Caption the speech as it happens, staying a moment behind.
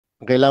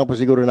Ang kailangan po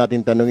siguro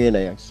natin tanungin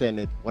ay ang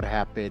Senate, what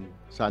happened?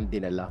 Saan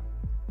dinala?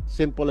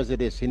 Simple as it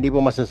is, hindi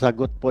po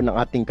masasagot po ng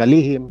ating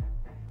kalihim,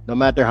 no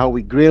matter how we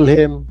grill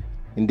him,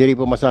 hindi rin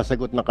po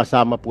masasagot ng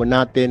kasama po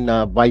natin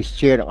na Vice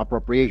Chair ng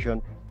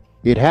Appropriation.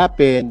 It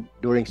happened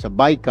during sa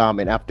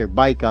BICAM, and after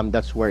BICAM,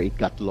 that's where it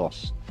got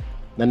lost.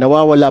 Na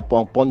nawawala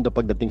po ang pondo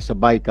pagdating sa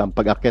BICAM,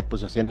 pag-akit po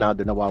sa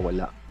Senado,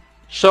 nawawala.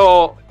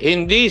 So,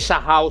 hindi sa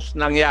House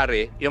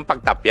nangyari yung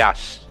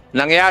pagtapyas.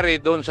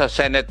 Nangyari doon sa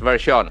Senate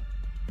version.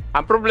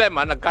 Ang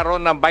problema,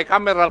 nagkaroon ng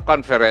bicameral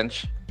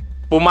conference,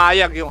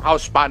 pumayag yung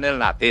House panel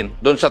natin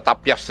doon sa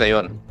tapyas na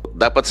yun.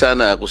 Dapat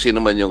sana kung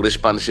sino man yung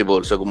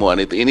responsible sa gumawa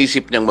nito,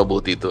 inisip niyang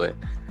mabuti ito eh.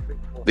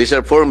 These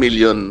are 4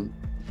 million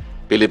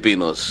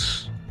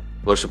Filipinos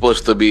who are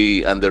supposed to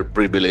be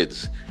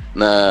underprivileged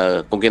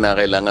na kung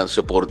kinakailangan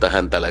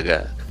suportahan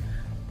talaga.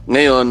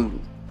 Ngayon,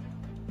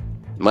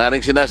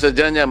 maring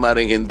sinasadya niya,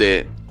 maring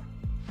hindi.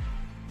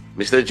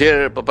 Mr.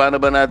 Chair, paano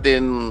ba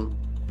natin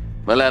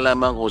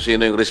malalaman kung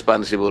sino yung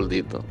responsible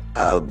dito?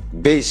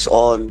 Based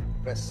on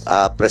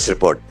press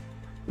report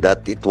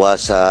that it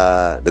was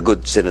the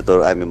good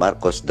Senator Imee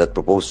Marcos that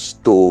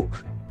proposed to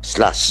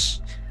slash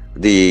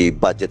the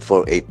budget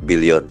for 8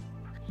 billion.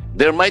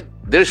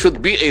 There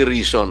should be a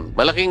reason.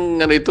 Malaking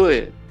ano ito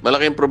eh.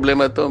 Malaking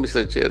problema to,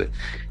 Mr. Chair.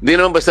 Hindi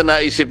naman basta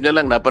naisip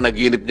niya lang,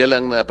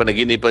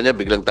 napanaginipan niya,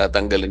 biglang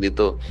tatanggalin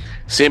ito.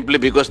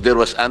 Simply because there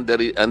was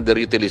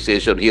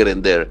underutilization here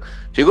and there.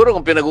 Siguro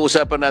kung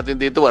pinag-uusapan natin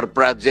dito are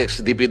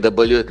projects,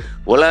 DPW,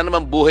 wala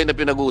namang buhay na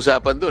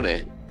pinag-uusapan dun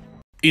eh.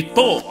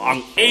 Ito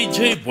ang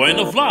AJ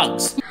Buena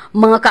Vlogs.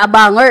 Mga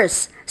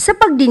kaabangers, sa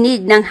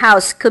pagdinig ng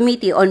House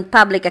Committee on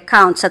Public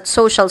Accounts at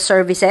Social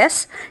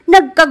Services,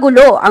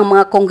 nagkagulo ang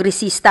mga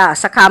kongresista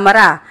sa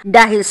Kamara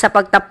dahil sa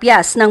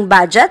pagtapyas ng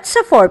budget sa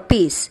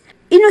 4Ps.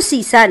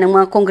 Inusisa ng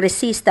mga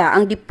kongresista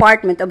ang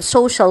Department of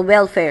Social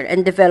Welfare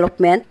and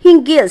Development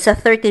hinggil sa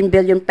 13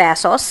 billion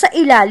pesos sa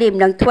ilalim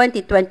ng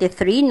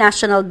 2023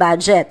 national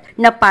budget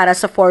na para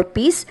sa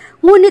 4Ps,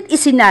 ngunit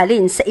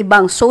isinalin sa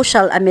ibang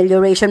social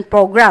amelioration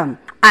program.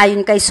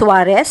 Ayon kay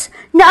Suarez,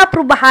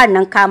 naaprubahan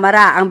ng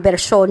Kamara ang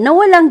bersyon na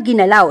walang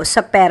ginalaw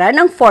sa pera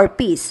ng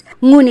 4Ps,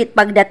 ngunit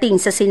pagdating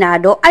sa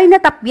Senado ay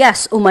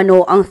natapyas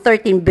umano ang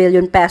 13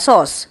 billion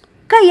pesos.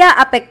 Kaya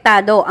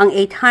apektado ang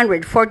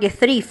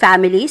 843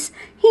 families,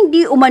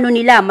 hindi umano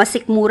nila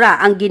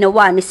masikmura ang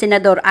ginawa ni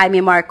Senador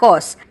Imee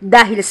Marcos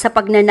dahil sa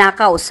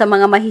pagnanakaw sa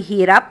mga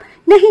mahihirap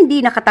na hindi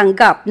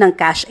nakatanggap ng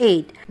cash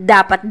aid.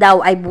 Dapat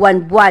daw ay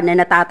buwan-buwan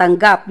na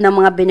natatanggap ng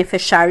mga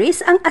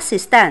beneficiaries ang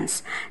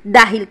assistance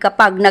dahil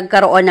kapag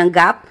nagkaroon ng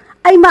gap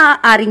ay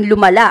maaaring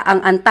lumala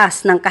ang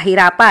antas ng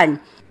kahirapan.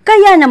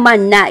 Kaya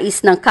naman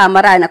nais ng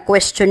Kamara na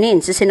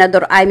questionin si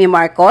Senador Imee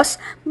Marcos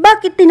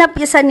bakit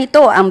tinapyasan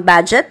nito ang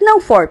budget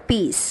ng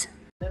 4Ps.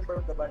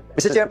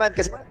 Mr. Chairman,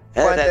 kasi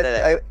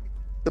wanted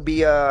to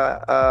be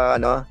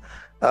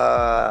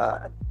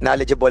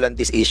knowledgeable on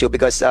this issue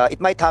because it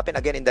might happen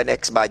again in the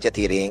next budget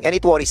hearing, and it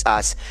worries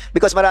us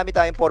because marami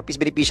tayong 4Ps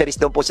beneficiaries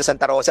doon po sa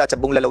Santa Rosa at sa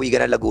buong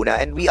lalawigan ng Laguna,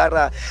 and we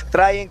are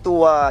trying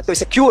to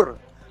secure.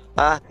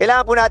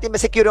 Kailangan po natin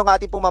ma-secure yung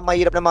ating pong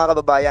mamahirap ng mga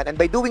kababayan, and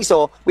by doing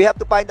so, we have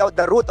to find out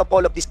the root of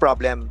all of this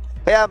problem.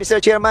 Kaya, Mr.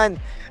 Chairman,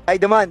 I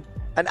demand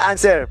an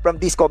answer from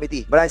this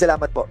committee. Maraming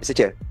salamat po, Mr.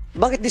 Chair.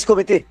 Bakit this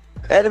committee?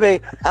 Anyway,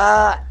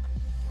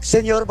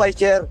 Senior Vice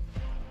Chair,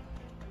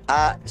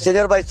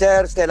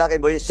 Stella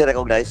Kimboy is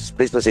recognized.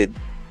 Please proceed.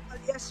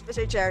 Yes,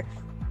 Mr. Chair.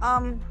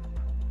 I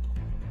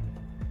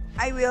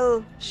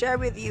will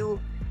share with you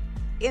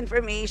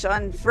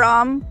information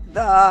from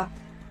the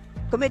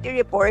committee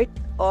report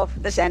of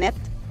the Senate,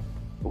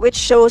 which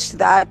shows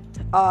that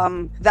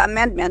the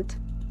amendment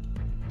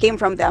came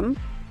from them.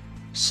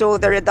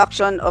 So the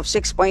reduction of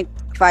 6.5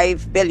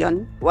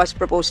 billion was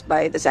proposed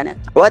by the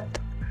Senate. What?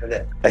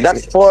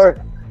 That's for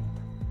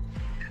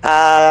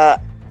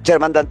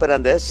Chairman Dan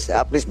Fernandez.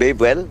 Please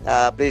behave well.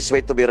 Please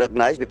wait to be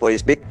recognized before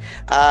you speak.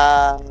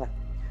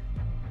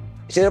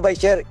 Senior Vice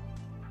Chair,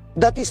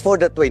 that is for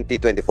the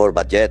 2024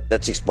 budget.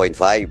 That's 6.5.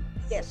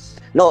 Yes.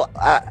 No,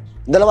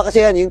 dalawa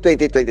kasi yan, yung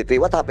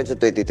 2023. What happens in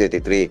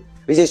 2023?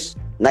 Which is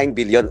 9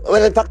 billion.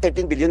 Well, in fact,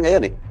 13 billion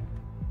ngayon eh.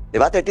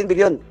 Diba? 13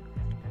 billion.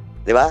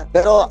 Diba?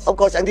 Pero, of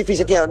course, ang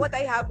deficit yan. What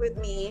I have with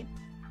me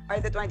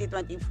are the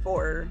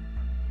 2024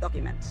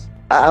 documents.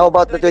 How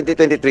about the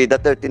 2023, the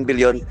 13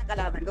 billion?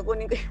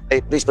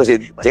 Please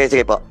proceed.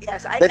 Sige po.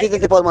 Yes,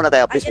 2024 muna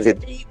tayo. Please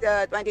proceed. I can read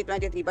the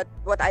 2023, but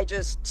what I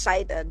just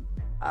cited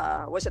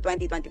was the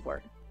 2024.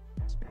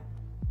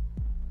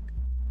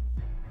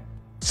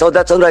 So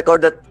that's on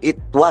record that it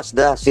was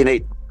the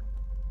Senate.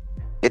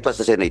 It was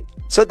the Senate.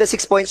 So the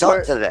 6.4,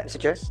 Mr.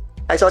 Chair?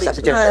 Ay, sorry,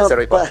 Mr. Chair.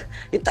 Sorry po.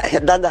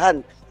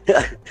 Dandahan.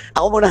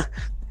 Ako muna.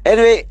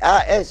 Anyway,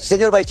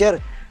 Senior Vice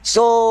Chair,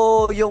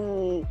 so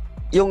yung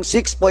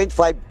 6.5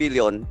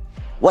 billion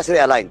was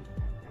realigned.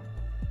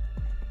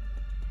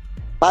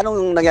 Paano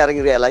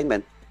nangyaring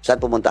realignment? Saan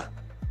pumunta?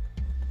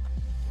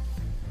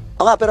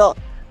 O nga, pero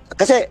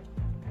kasi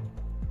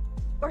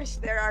of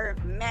course, there are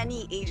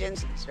many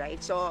agencies,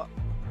 right? So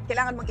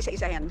kailangan mong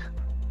isa-isa yan.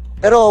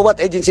 Pero what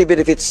agency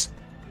benefits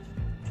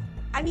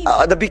I mean,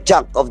 The big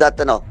chunk of that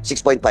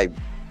 6.5.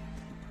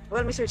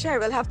 well, Mr. Chair,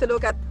 we'll have to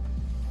look at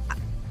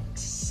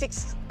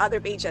 6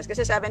 other pages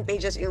kasi 7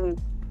 pages yung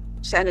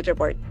Senate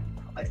report.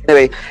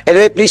 Anyway,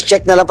 please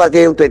check na lang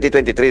pati yung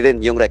 2023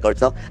 din, yung records,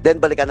 no? Then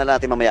balikan na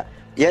natin mamaya.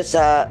 Yes,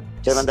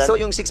 Chairman Dan. So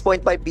yung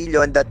 6.5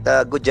 billion that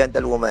good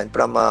gentlewoman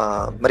from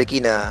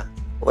Marikina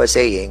was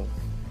saying,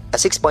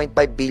 6.5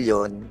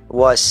 billion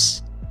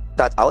was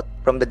cut out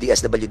from the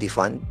DSWD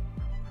fund.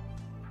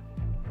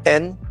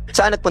 And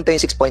saan nagpunta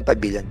yung 6.5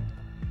 billion?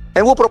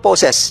 And who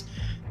proposes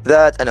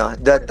that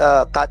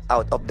cut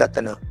out of that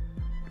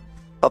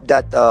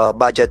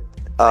budget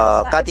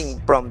cutting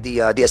from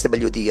the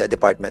DSWD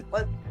department?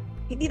 Well,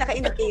 hindi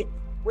naka-indicate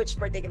which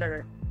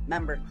particular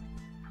member.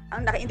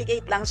 Ang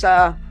naka-indicate lang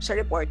sa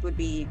report would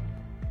be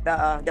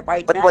the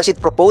department. But was it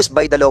proposed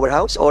by the lower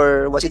house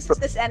or was This it is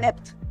the Senate.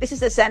 This is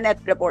the Senate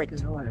report.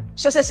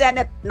 So sa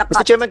Senate,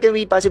 Mr. Chairman, can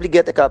we possibly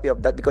get a copy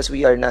of that because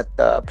we are not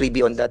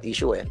privy on that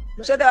issue?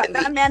 So the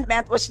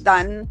amendment was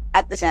done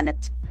at the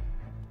Senate.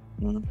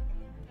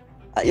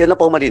 Yun na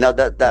po malinaw,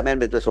 the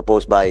amendment was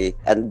proposed by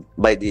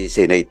the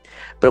Senate.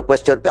 Pero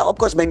question, of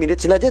course may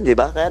minutes sila dyan, di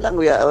ba? Kaya lang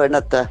we're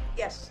not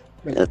Yes.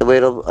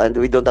 aware of, and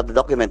we don't have the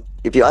document.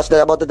 If you ask them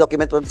about the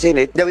document from the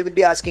Senate, Then we would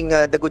be asking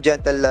the good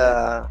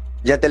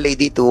gentle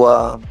lady to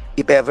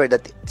if ever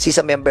that she's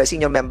a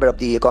senior member of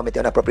the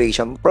Committee on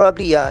Appropriation,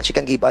 probably she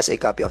can give us a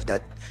copy of that.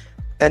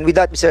 And with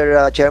that,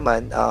 Mr.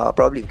 Chairman,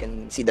 probably we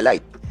can see the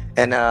light.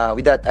 And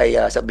with that,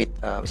 I submit,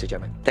 Mr.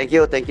 Chairman. thank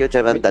you,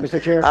 Chairman Dan.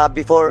 Mr. Chair.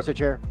 Before, Mr.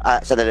 Chair.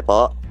 sandali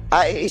po.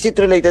 Is it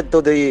related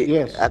to the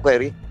Yes.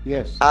 query?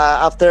 Yes.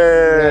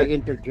 After May I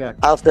interject?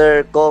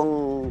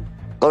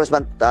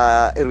 Congressman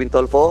Erwin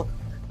Tolfo,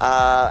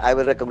 I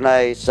will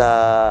recognize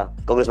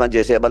Congressman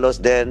Jesse Abalos,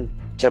 then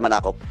Chairman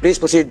Akop.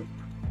 Please proceed.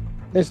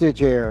 Mr.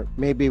 Chair,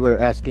 maybe we're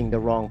asking the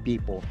wrong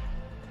people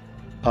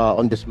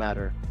on this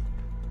matter.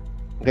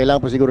 Kailangan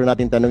po siguro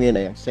natin tanungin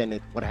ay ang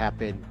Senate, what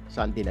happened,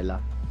 saan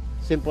dinala.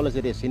 Simple as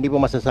it is, hindi po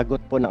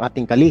masasagot po ng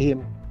ating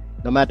kalihim,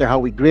 no matter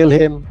how we grill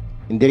him,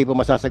 hindi rin po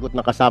masasagot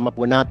ng kasama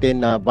po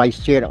natin na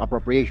Vice Chair ng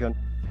Appropriation.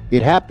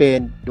 It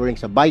happened during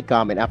sa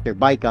BICAM, and after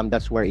BICAM,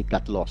 that's where it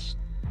got lost.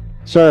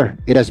 Sir,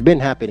 it has been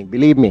happening,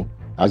 believe me.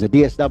 As a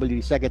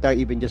DSWD Secretary,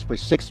 even just for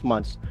 6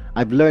 months,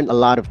 I've learned a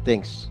lot of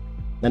things.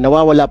 Na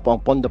nawawala po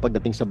ang pondo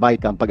pagdating sa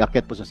BICAM,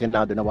 pag-akyat po sa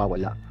Senado,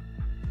 nawawala.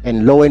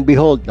 And lo and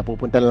behold,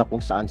 napupunta na lang kung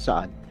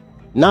saan-saan.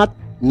 Not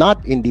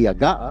in the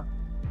AGA,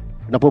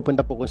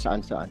 napupunta po kung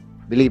saan-saan.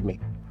 Believe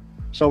me.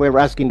 So we're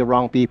asking the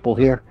wrong people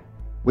here.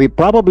 You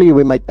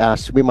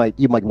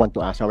might want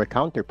to ask our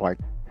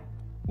counterpart.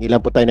 Ilan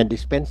po tayo ng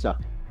dispensa.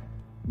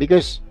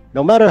 Because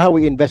no matter how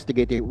we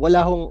investigate it,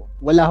 wala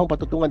hong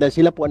patutungan dahil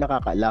sila po ang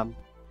nakakaalam.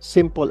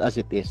 Simple as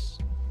it is.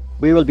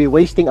 We will be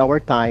wasting our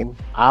time,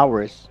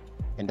 hours,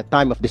 and the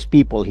time of these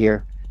people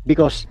here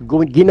because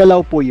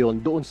ginalaw po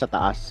yun doon sa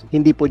taas,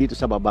 hindi po dito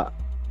sa baba.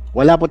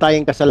 Wala po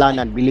tayong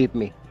kasalanan, believe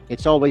me.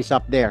 It's always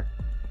up there.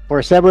 For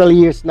several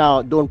years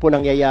now, doon po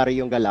nangyayari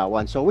yung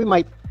galawan. So we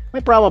might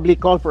probably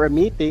call for a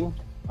meeting,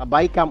 a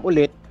BICAM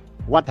ulit,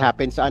 what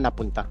happened, saan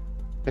napunta.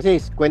 Kasi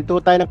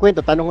kwento tayo ng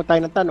kwento, tanong tayo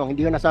ng tanong,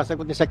 hindi ko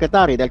nasasagot ni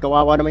Secretary dahil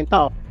kawawa naman yung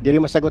tao, hindi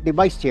rin masagot ni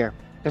Vice Chair.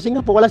 Kasi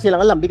nga po wala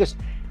silang alam because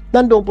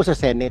nandoon po sa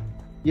Senate.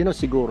 Yun know,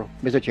 siguro,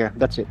 Mr. Chair,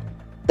 that's it.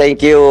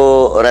 Thank you,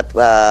 Rep.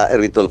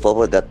 Erwin Tulfo,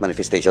 for that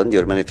manifestation.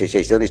 Your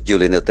manifestation is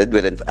duly noted.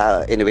 Well,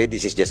 anyway,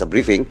 this is just a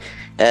briefing,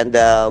 and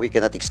we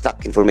cannot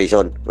extract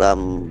information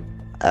from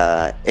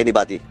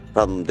anybody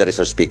from the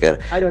resource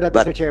speaker. I know that,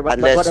 Mr. Chair, but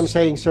what I'm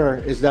saying,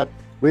 sir, is that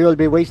we will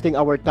be wasting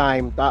our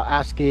time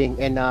asking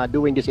and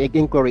doing this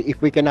inquiry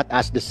if we cannot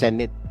ask the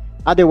Senate.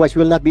 Otherwise,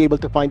 we'll not be able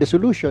to find a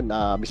solution,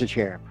 Mr.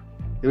 Chair.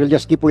 We'll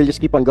just keep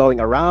on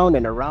going around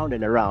and around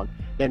and around.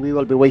 Then we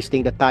will be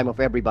wasting the time of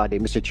everybody,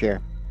 Mr.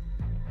 Chair.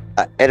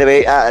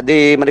 Anyway,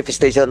 the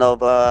manifestation of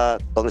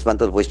Congressman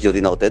Tulfo is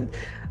duly noted.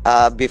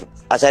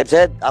 As I've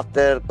said,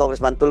 after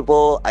Congressman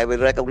Tulfo, I will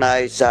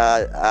recognize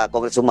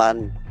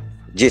Congresswoman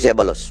Jesse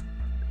Abalos.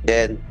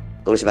 Then,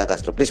 Congressman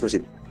Castro. Please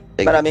proceed.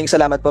 Thank you. Maraming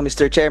salamat po,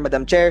 Mr. Chair,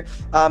 Madam Chair.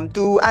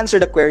 To answer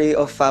the query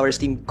of our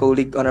esteemed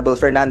colleague, Honorable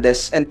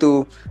Fernandez, and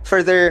to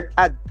further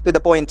add to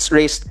the points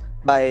raised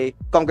by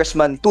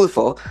Congressman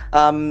Tulfo,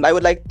 I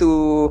would like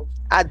to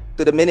add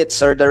to the minutes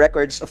or the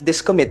records of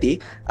this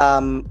committee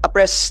a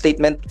press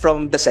statement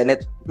from the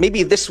Senate.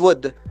 Maybe this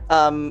would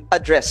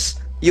address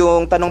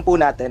yung tanong po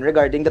natin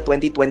regarding the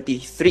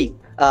 2023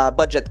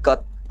 budget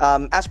cut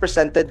as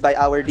presented by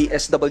our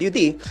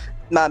DSWD.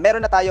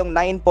 Meron na tayong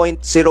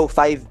 9.05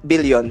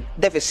 billion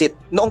deficit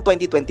noong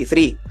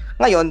 2023.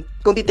 Ngayon,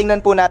 kung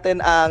titingnan po natin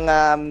ang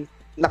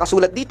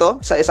nakasulat dito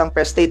sa isang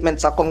press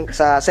statement sa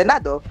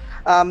Senado,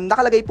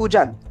 nakalagay po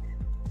dyan,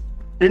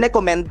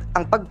 recommend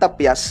ang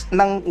pagtapyas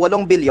ng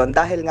 8 billion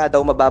dahil nga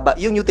daw mababa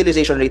yung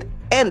utilization rate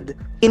and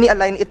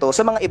ini-align ito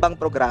sa mga ibang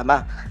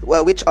programa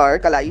which are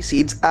Kalay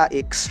Seeds,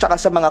 AIX, tsaka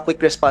sa mga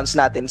quick response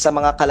natin sa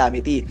mga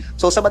calamity.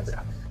 So sa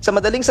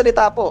madaling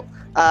salita po,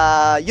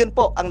 yun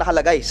po ang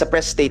nakalagay sa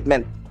press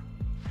statement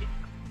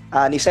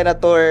ni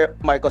Senator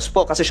Marcos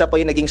po kasi siya po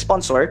yung naging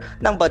sponsor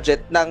ng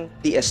budget ng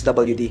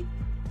DSWD.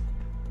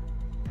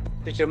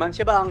 Mr. Chairman,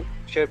 siya ba ang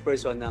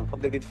chairperson ng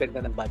pagdidefend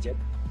ng budget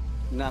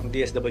ng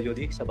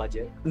DSWD sa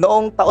budget?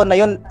 Noong taon na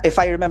yun, if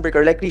I remember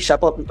correctly, siya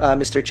po,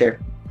 Mr. Chair.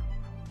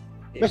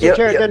 Mr.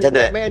 Chair, then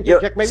Sandali. may I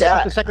interject? Maybe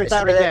Siya- the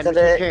Secretary sandali, then,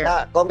 sandali. Mr. Chair.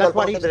 Kongol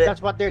po, sandali.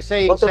 That's what they're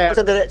saying,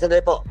 Sandali, sir.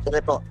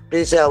 sandali po.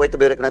 Please wait to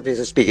be recognized,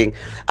 please speaking.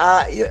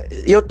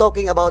 You're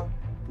talking about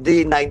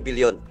the 9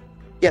 billion.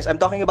 Yes,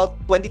 I'm talking about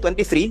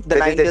 2023, the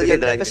 9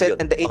 billion deficit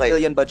and the 8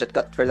 billion budget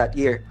cut for that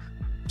year.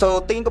 So,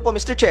 tingin ko po,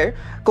 Mr. Chair,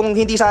 kung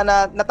hindi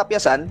sana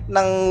natapyasan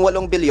ng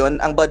 8 billion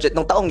ang budget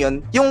ng taong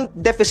yon, yung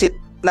deficit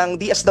ng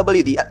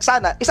DSWD,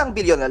 sana 1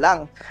 billion na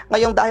lang.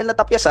 Ngayong dahil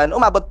natapyasan,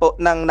 umabot po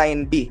ng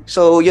 9B.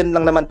 So, yun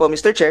lang naman po,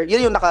 Mr. Chair.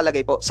 Yun yung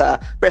nakalagay po sa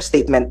press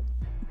statement.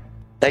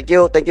 Thank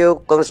you,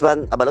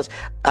 Congressman Abalos.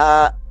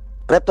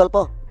 Reptol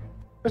po.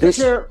 Mr. Please.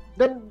 Chair,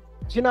 then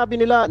sinabi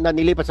nila na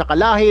nilipat sa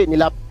Kalahi,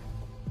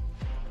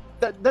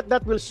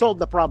 that will solve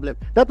the problem.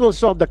 That will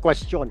solve the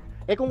question.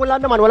 Eh kung wala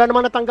naman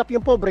natanggap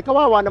yung pobre,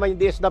 kawawa naman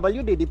yung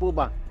DSWD, di po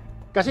ba?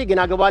 Kasi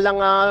ginagawa lang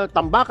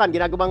tambakan,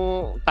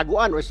 ginagawang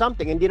taguan or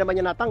something, hindi naman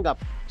niya natanggap.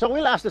 So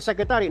we'll ask the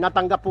Secretary,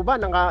 natanggap po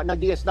ba ng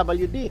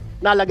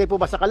DSWD? Nalagay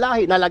po ba sa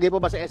Kalahi? Nalagay po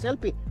ba sa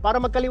SLP?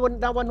 Para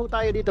magkaliwanawan ho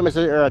tayo dito,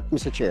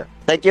 Mr. Chair.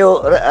 Thank you,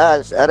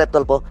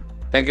 Reptol po.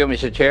 Thank you,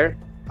 Mr. Chair.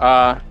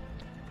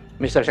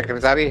 Mr.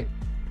 Secretary,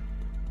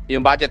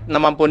 yung budget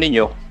naman po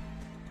ninyo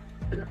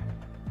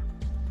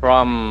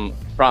from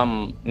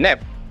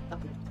NEP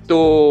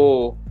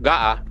to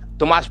GAA,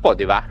 tumaas po,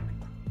 di ba?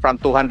 From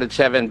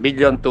 207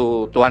 billion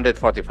to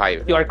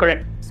 245. You are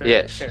correct, sir.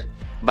 Yes. Sir.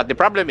 But the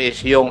problem is,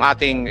 yung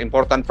ating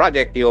important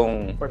project,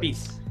 yung For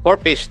peace.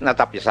 4-piece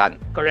natapyasan.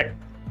 Correct.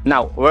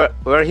 Now,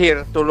 we're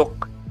here to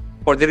look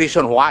for the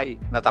reason why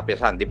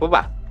natapyasan. Di po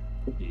ba?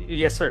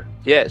 Yes, sir.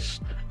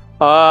 Yes.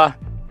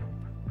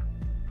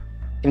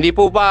 Hindi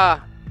po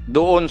ba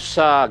doon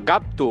sa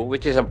GAP2,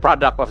 which is a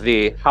product of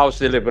the House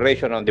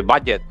deliberation on the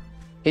budget,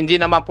 hindi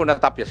naman po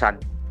natapyasan?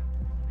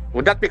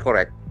 Would that be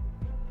correct?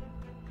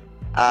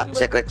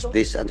 Secretary,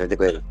 please answer the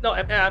question. No,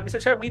 Mr.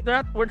 Chair, we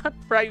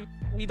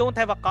don't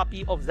have a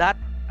copy of that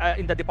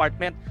in the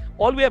department.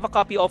 All we have a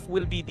copy of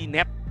will be the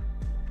NEP,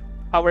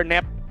 our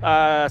NEP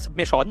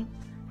submission,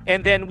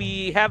 and then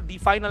we have the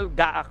final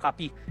GAA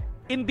copy.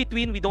 In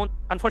between,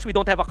 unfortunately, we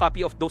don't have a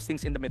copy of those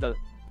things in the middle.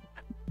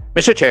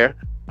 Mr. Chair,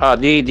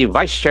 the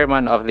Vice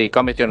Chairman of the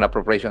Committee on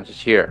Appropriations is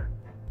here.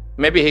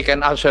 Maybe he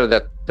can answer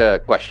that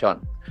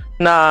question.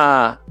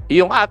 Na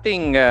yung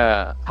ating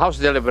House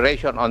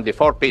deliberation on the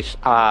 4-piece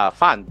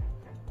fund,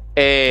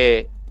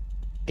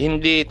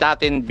 hindi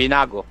natin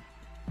binago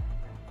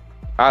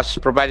as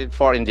provided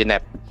for in the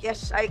NEP.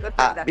 Yes, I got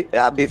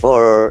that.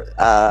 Before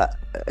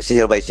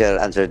Senior Vice Chair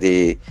answer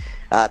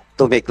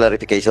to make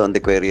clarification on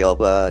the query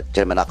of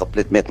Chairman Acop,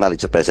 let me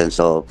acknowledge the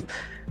presence of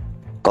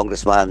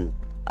Congressman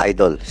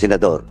Idol,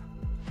 Senador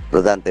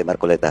Rodante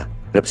Marcoleta,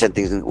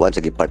 representing once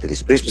again party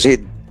list. Please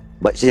proceed,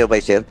 Senior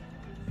Vice Chair.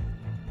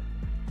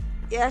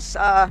 Yes,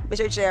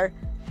 Mr. Chair,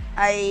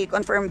 I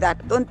confirm that.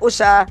 Doon po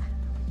sa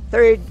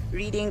third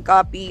reading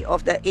copy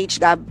of the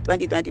HGAB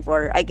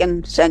 2024, I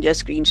can send you a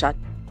screenshot.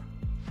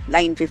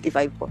 Line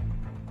 55 po.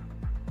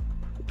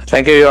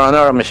 Thank you, Your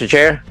Honor, Mr.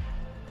 Chair.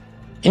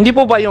 Hindi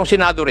po ba yung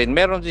Senado rin,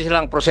 meron din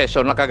silang proseso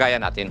na kagaya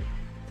natin?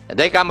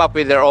 They come up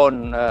with their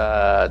own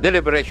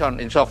deliberation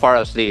insofar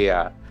as the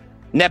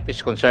NEP is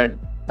concerned.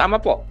 Tama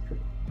po.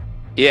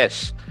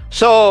 Yes.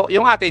 So,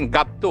 yung ating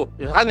GAP2,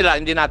 sa kanila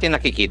hindi natin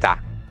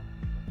nakikita.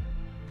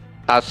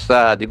 As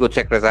the good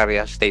secretary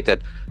has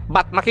stated.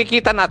 But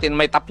makikita natin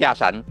may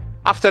tapyasan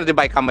after the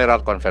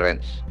bicameral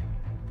conference.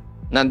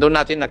 Nandun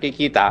natin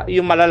nakikita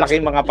yung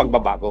malalaking mga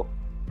pagbabago.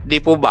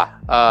 Di po ba,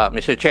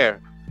 Mr.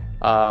 Chair,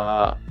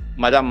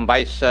 Madam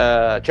Vice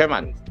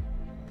Chairman?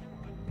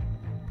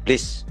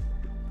 Please.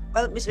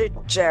 Well, Mr.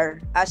 Chair,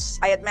 as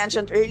I had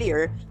mentioned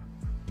earlier,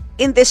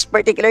 in this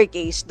particular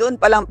case, doon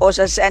pa lang po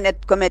sa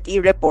Senate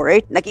Committee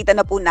report, nakita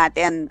na po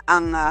natin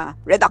ang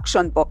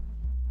reduction po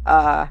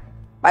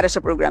para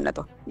sa program na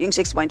to, yung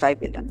 6.5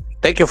 billion.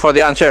 Thank you for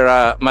the answer,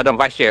 Madam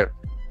Vice Chair.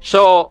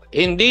 So,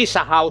 hindi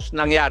sa House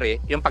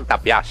nangyari yung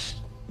pagtapyas.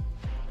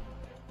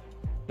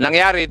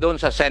 Nangyari doon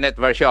sa Senate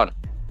version.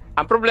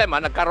 Ang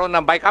problema, nagkaroon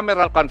ng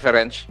bicameral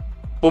conference,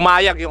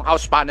 pumayag yung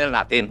House panel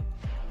natin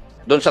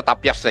doon sa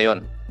tapyas na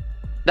yun.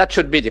 That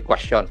should be the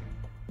question.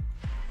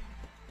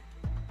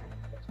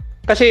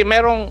 Kasi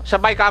merong sa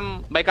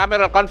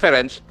bicameral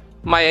conference,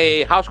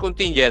 may House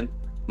contingent,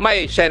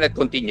 may Senate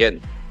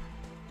contingent.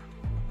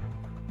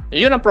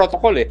 Yun ang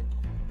protocol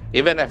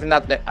Even if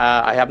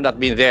I have not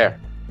been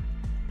there.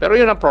 Pero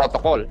yun ang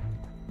protocol.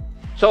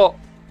 So,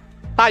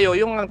 tayo,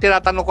 yung ang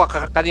tinatanong ko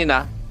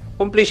kanina,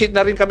 complicit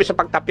na rin kami sa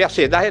pagtapyas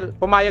dahil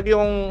pumayag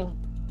yung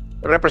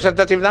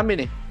representative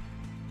namin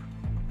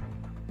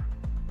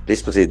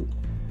Please proceed.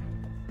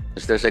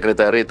 Mr.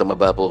 Secretary,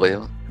 tumaba po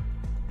kayo.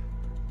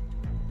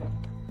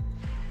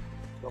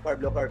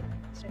 Blow carb.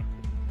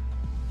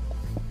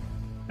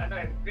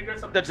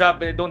 Figures of the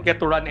job don't get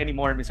to run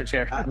anymore, Mr.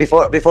 Chair.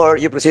 Before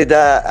you proceed,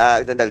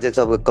 with the indulgence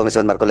of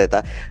Congressman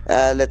Marcoleta,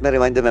 let me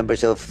remind the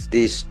members of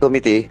this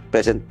committee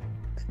present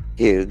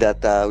here that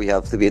we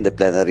have to be in the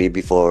plenary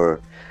before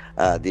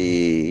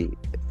the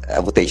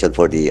votation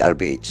for the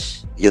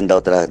RBH. Yun daw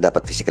talaga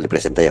dapat physically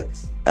present tayo.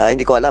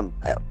 Hindi ko alam.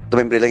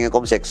 Tumembre lang yung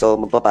COMSEC, so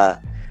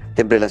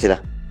magpapa-tembre lang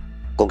sila.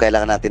 Kung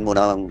kailangan natin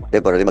muna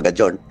temporarily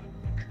mag-adjourn,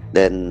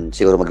 then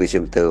siguro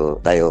mag-resume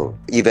tayo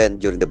even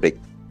during the break,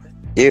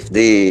 if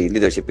the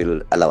leadership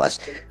will allow us.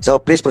 So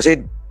please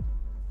proceed.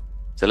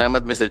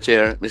 Salamat, Mr.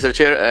 Chair. Mr.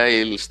 Chair,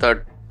 I'll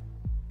start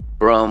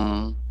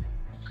from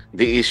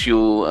the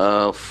issue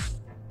of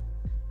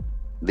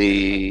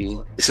the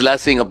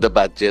slashing of the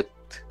budget.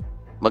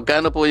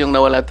 Magkano po yung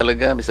nawala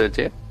talaga, Mr.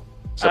 Chair,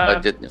 sa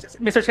budget niyo?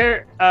 Mr.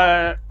 Chair,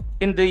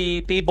 in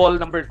the table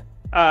number,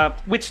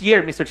 which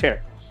year, Mr.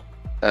 Chair?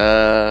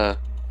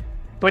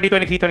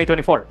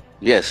 2023-2024.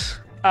 Yes.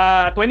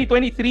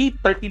 2023,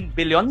 13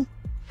 billion.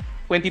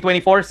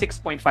 2024,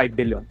 6.5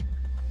 billion.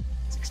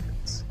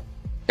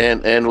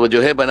 And would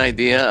you have an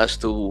idea as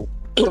to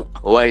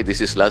why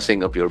this is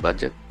slashing of your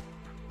budget?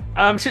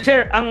 Mr.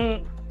 Chair,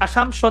 ang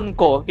assumption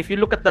ko, if you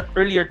look at that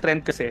earlier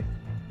trend kasi,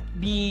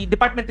 the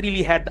department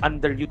really had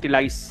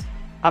underutilized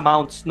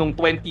amounts nung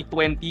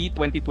 2020,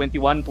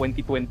 2021,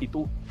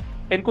 2022.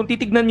 And kung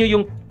titignan nyo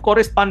yung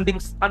corresponding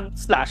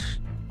slash,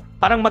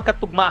 parang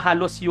magkatugma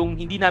halos yung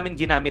hindi namin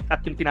ginamit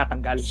at yung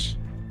tinatanggal.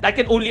 I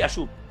can only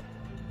assume.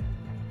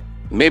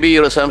 Maybe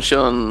your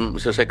assumption,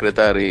 Mr.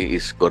 Secretary,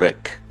 is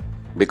correct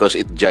because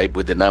it jive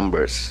with the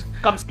numbers.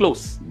 Comes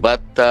close. But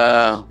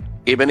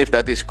even if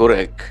that is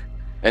correct,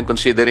 and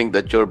considering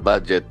that your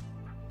budget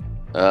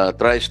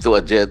tries to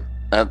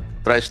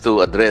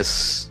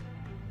address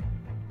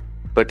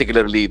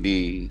particularly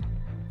the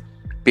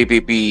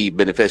PPP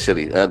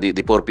beneficiary,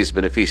 the poor piece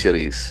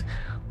beneficiaries,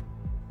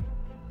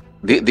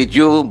 did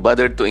you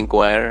bother to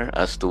inquire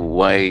as to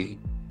why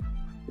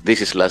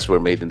these slash were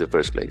made in the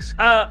first place?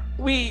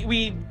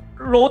 We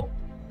wrote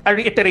a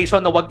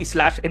reiteration na wag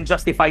i-slash and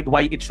justified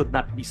why it should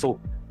not be so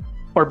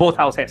for both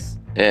houses.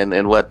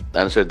 And what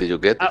answer did you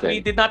get?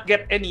 We did not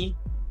get any.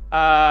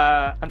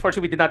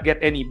 Unfortunately, we did not get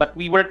any, but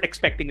we weren't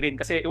expecting rin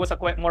kasi it was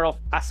more of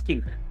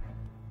asking.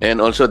 And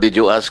also, did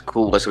you ask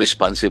who was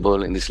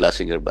responsible in this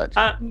slashing your budget?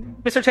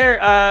 Mr. Chair,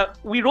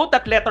 we wrote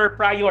that letter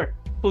prior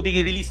to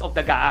the release of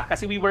the GAA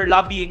kasi we were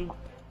lobbying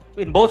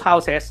in both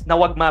houses na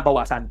wag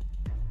mabawasan.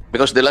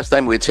 Because the last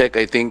time we checked,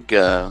 I think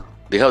the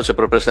House of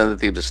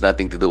Representatives has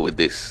nothing to do with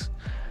this.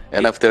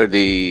 And after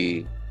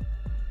the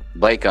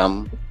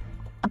BICAM,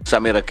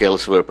 some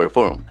miracles were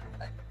performed.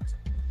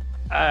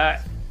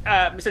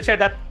 Mr. Chair,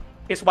 that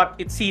is what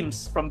it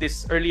seems from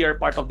this earlier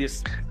part of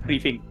this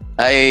briefing.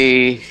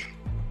 I'm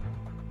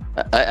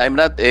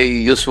not a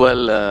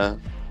usual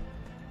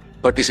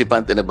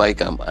participant in a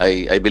BICAM.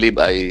 I believe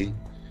I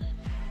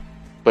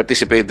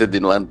participated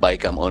in one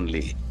BICAM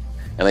only.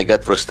 And I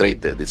got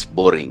frustrated. It's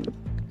boring.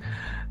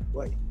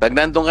 Pag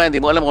nandun ka, hindi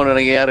mo alam kung ano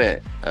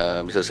nangyayari,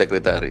 Mr.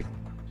 Secretary.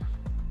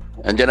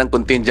 Andiyan ang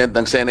contingent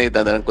ng Senate,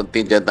 andiyan ang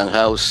contingent ng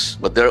House,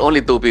 but there are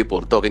only two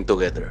people talking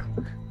together,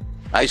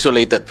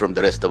 isolated from the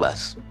rest of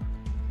us.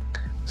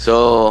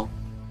 So,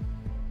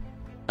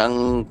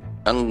 ang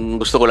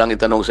gusto ko lang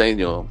itanong sa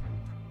inyo,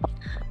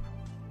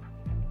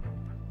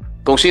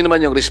 kung sino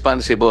man yung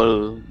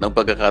responsible ng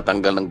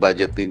pagkakatanggal ng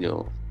budget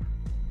ninyo,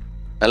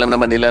 alam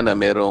naman nila na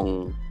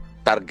merong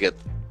target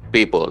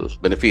people,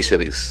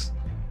 beneficiaries,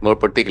 more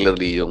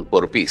particularly yung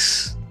poor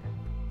piece.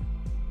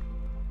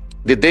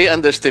 Did they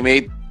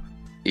underestimate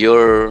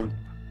your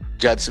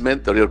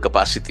judgment or your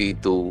capacity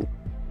to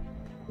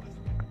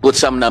put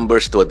some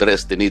numbers to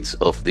address the needs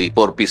of the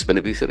poor piece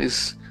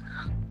beneficiaries?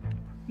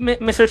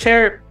 Mr.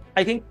 Chair,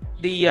 I think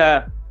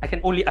I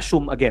can only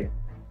assume again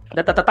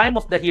that at the time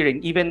of the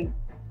hearing, even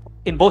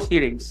in both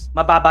hearings,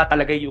 mababa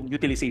talaga yung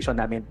utilization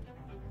namin.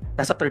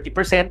 Nasa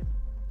 30%,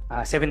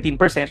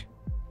 17%,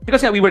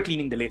 because we were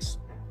cleaning the list.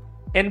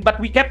 But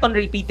we kept on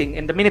repeating,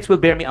 and the minutes will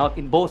bear me out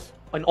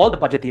on all the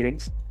budget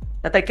hearings,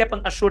 that I kept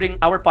on assuring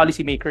our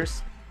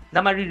policymakers na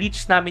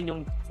ma-reach namin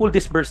yung full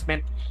disbursement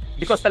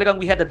because talagang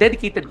we had a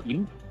dedicated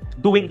team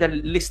doing the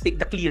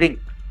listing, the clearing.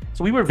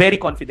 So we were very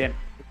confident.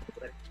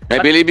 I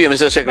believe you,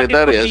 Mr.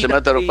 Secretary. As a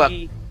matter of fact,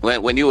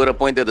 when you were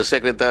appointed the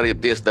Secretary of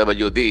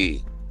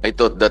DSWD, I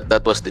thought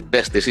that was the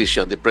best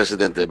decision the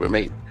President ever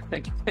made.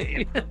 Thank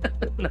you.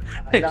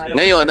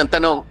 Ngayon,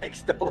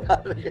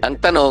 ang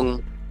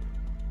tanong,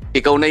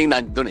 ikaw na yung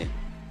nandun eh.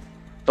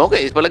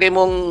 Okay, palagay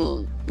mong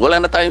wala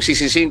na tayong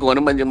sisisihin kung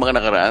ano man yung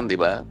mga nakaraan, di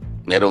ba?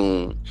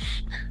 Merong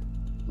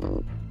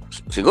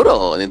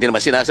siguro, hindi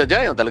naman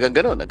sinasadya yun, talagang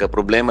gano'n.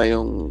 Nagka-problema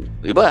yung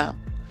iba.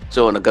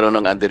 So, nagkaroon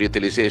ng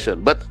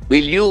underutilization. But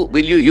will you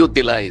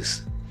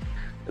utilize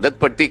that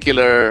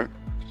particular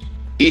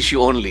issue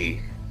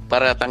only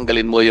para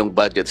tanggalin mo yung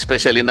budget,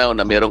 especially now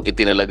na merong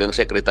itinalagang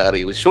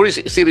secretary who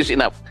is serious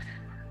enough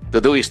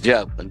to do his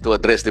job and to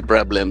address the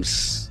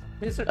problems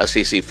as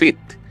he see fit?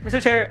 Mr.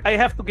 Chair, I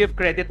have to give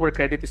credit where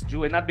credit is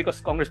due, and not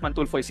because Congressman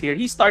Tulfo is here.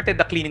 He started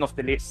the cleaning of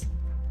the list.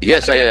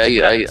 Yes,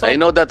 I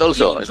know that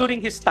also. During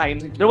his time,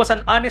 there was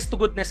an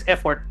honest-to-goodness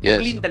effort to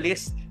clean the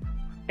list.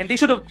 And they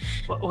should have,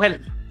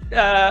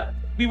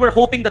 we were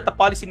hoping that the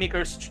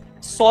policymakers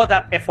saw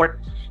that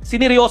effort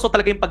sineryoso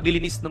talaga yung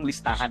paglilinis ng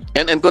listahan.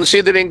 And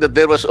considering that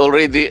there was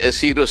already a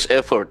serious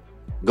effort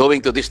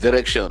going to this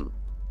direction,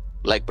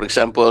 like for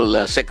example,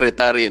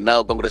 Secretary,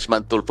 now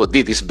Congressman Tulfo,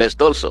 did his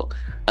best also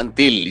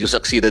until you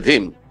succeeded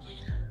him.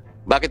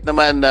 Bakit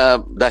naman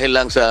dahil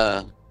lang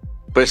sa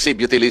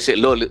perceived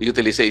low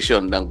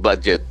utilization ng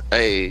budget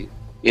ay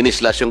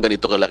inislash yung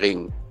ganito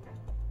kalaking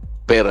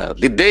pera?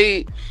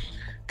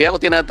 Kaya ako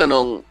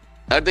tinatanong,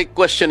 are they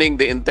questioning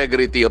the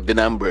integrity of the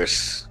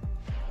numbers?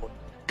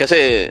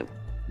 Kasi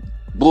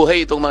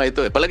buhay itong mga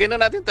ito. Palagay na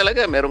natin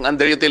talaga merong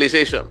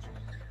underutilization.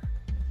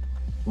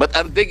 But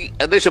are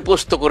they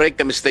supposed to correct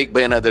a mistake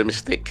by another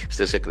mistake,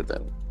 Mr.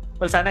 Secretary?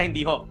 Well, sana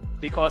hindi ho.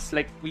 Because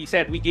like we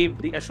said, we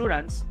gave the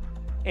assurance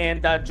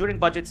and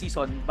during budget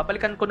season,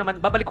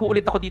 babalik ko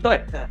ulit ako dito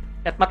eh.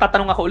 At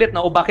matatanong ako ulit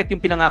na bakit yung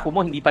pinangako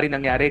mo hindi pa rin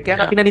nangyari.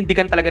 Kaya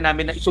pinanindigan talaga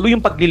namin na ituloy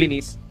yung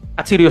paglilinis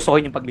at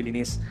seryosohin yung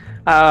paglilinis.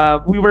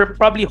 We were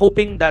probably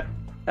hoping that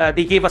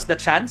they gave us the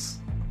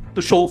chance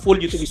to show full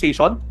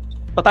utilization.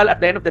 Total,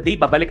 at the end of the day,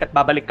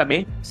 babalik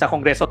kami sa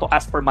Kongreso to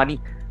ask for money.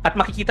 At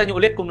makikita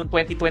nyo ulit kung noong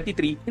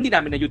 2023, hindi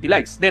namin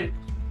na-utilize. Then,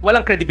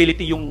 walang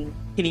credibility yung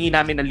hiningi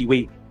namin ng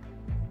leeway.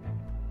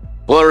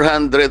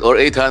 400 or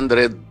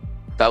 800,000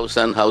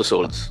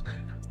 households,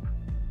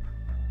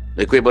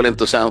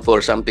 equivalent to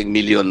something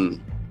million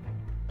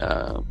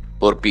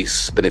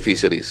 4-piece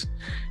beneficiaries.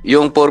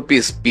 Yung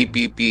 4-piece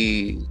PPP,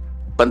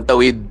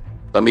 Pantawid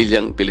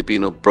Pamilyang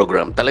Pilipino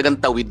program,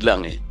 talagang tawid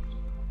lang eh.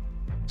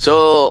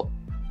 So,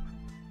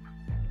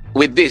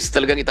 with this,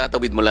 talagang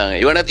itatawid mo lang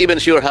eh. You are not even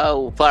sure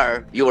how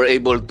far you were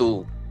able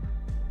to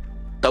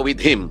tawid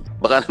him.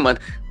 Baka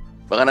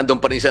nandun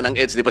pa rin siya ng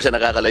EDS, di pa siya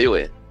nakakalayo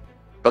eh.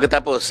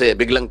 Pagkatapos,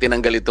 biglang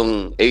tinanggal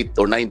itong 8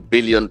 or 9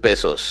 billion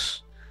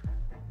pesos.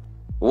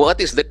 What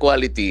is the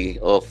quality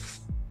of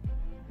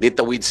the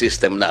tawid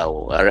system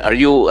now? Are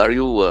you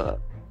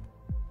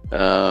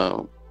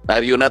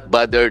not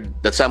bothered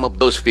that some of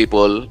those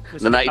people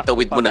na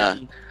naitawid mo na,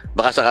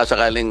 baka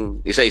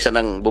sakasakaling isa-isa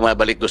nang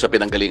bumabalik doon sa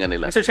pinanggalingan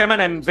nila? Mr.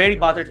 Chairman, I'm very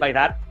bothered by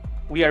that.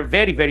 We are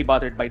very, very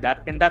bothered by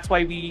that. And that's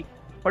why we,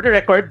 for the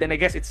record, and I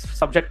guess it's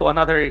subject to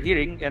another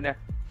hearing, and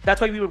that's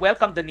why we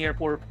welcome the Near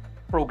Poor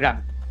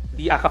program,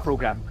 the ACA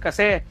program.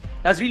 Kasi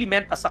that's really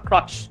meant as a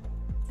crutch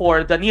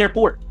for the near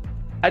poor.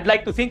 I'd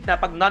like to think na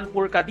pag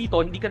non-poor ka dito,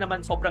 hindi ka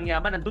naman sobrang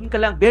yaman, nandun ka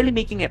lang, barely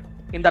making it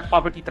in that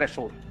poverty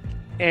threshold.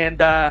 And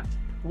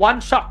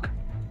one shock,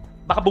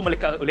 baka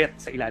bumalik ka ulit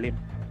sa ilalim.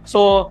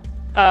 So,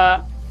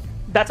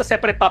 that's a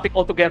separate topic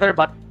altogether,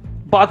 but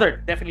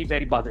bothered, definitely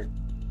very bothered.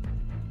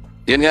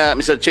 Yun nga,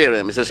 Mr. Chair,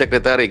 Mr.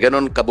 Secretary,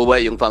 ganun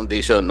kabuway yung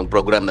foundation ng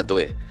program na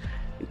to eh.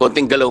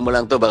 Konting galaw mo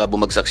lang to, baka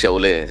bumagsak siya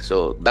uli.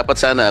 So, dapat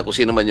sana kung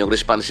sino man yung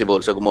responsible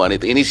sa gumawa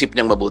nito, inisip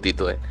niyang mabuti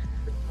ito eh.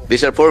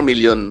 These are 4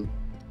 million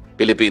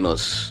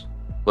Filipinos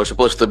who are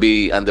supposed to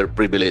be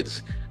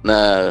underprivileged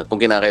na kung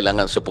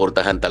kinakailangan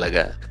suportahan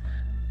talaga.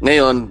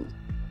 Ngayon,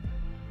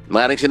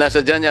 maring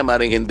sinasadya niya,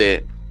 maring hindi.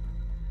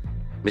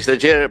 Mr.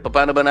 Chair,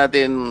 paano ba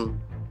natin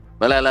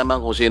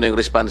malalaman kung sino yung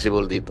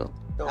responsible dito?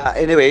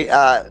 Anyway,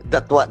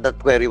 that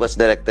query was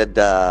directed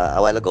a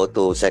while ago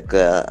to Sec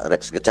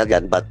Rex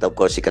Gatchalian, but of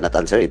course he cannot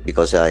answer it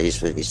because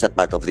he's not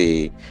part of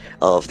the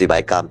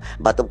BICAM.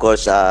 But of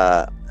course,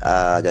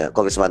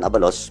 Congressman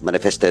Abalos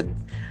manifested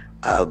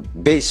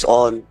based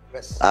on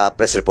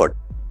press report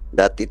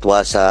that it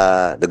was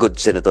the good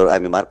Senator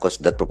Imee Marcos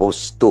that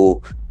proposed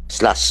to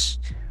slash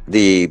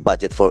the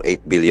budget for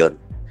 8 billion,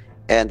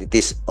 and it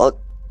is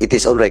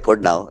on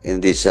record now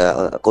in this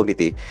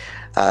committee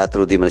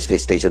through the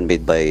manifestation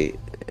made by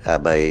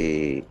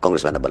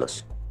Congressman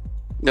Abalos.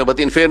 No, but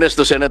in fairness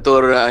to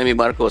Senator Imee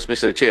Marcos,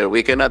 Mr. Chair,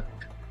 we cannot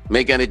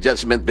make any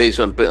judgment based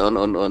on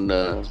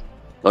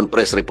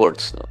press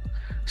reports. No?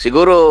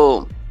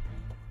 Siguro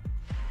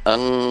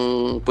ang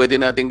pwede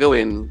natin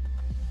gawin,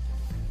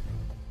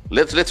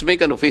 let's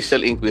make an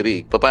official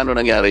inquiry. Paano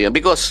nangyari yan?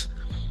 Because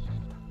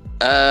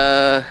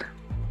the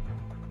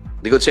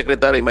good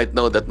secretary might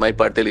know that my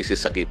party list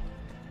is SAGIP.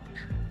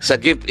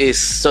 SAGIP is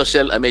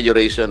social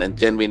amelioration and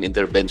genuine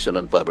intervention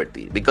on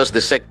poverty, because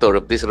the sector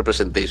of this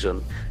representation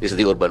is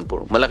the urban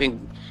poor. Malaki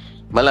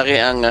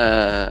ang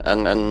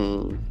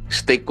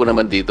stake ko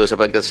naman dito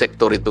sapagkat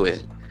sector ito eh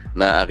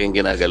na aking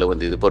ginagalawan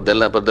dito. For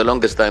the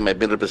longest time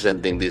I've been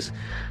representing this.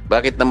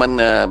 Bakit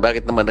naman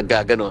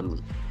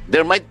naggaganon?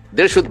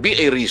 There should be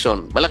a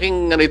reason.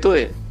 Malaking ito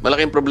eh.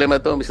 Malaking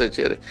problema to, Mr.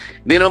 Chair.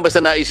 Hindi naman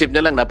basta naisip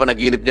niya lang,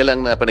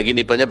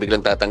 napanaginipan niya,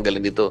 biglang tatanggalin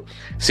dito.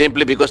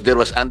 Simply because there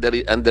was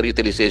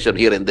underutilization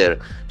here and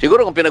there.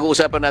 Siguro kung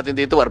pinag-uusapan natin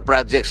dito are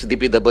projects,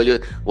 DPW,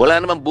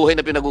 wala namang buhay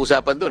na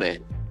pinag-uusapan doon eh.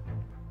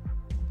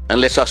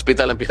 Unless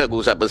hospital ang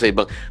pinag-uusapan sa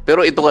ibang.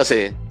 Pero ito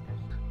kasi,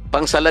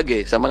 pangsalag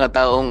eh, sa mga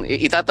taong,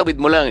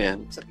 itatawid mo lang yan.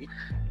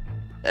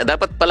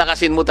 Dapat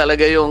palakasin mo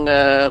talaga yung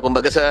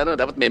kumbaga sa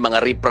dapat may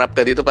mga riprap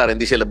ka dito para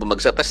hindi sila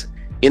bumagsak. Tapos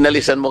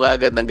inalisan mo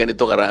kaagad ng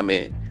ganito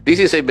karami. This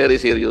is a very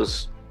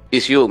serious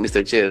issue,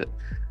 Mr. Chair.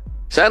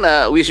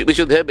 Sana we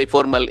should have a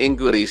formal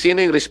inquiry. Sino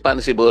yung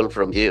responsible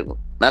from here?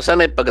 Nasaan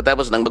na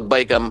pagkatapos ng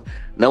mag-BICAM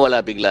na wala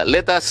bigla?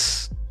 Let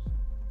us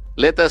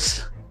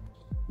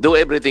do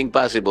everything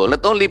possible,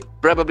 not only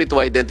probably to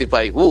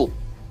identify who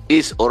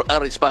is or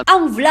are responsible.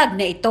 Ang vlog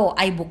na ito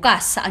ay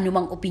bukas sa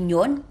anumang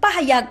opinyon,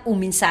 pahayag o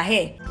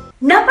mensahe.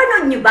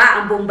 Napanood niyo ba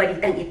ang buong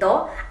balitang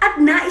ito? At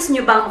nais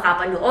niyo bang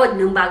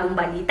makapanood ng bagong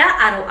balita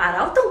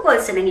araw-araw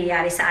tungkol sa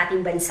nangyayari sa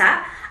ating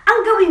bansa?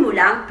 Ang gawin mo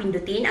lang,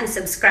 pindutin ang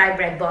subscribe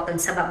red button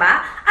sa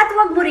baba at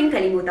huwag mo rin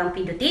kalimutang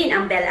pindutin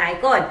ang bell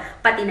icon,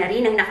 pati na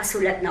rin ang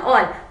nakasulat na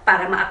all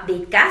para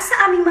ma-update ka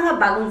sa aming mga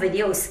bagong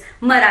videos.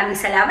 Maraming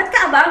salamat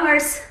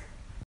ka-abangers!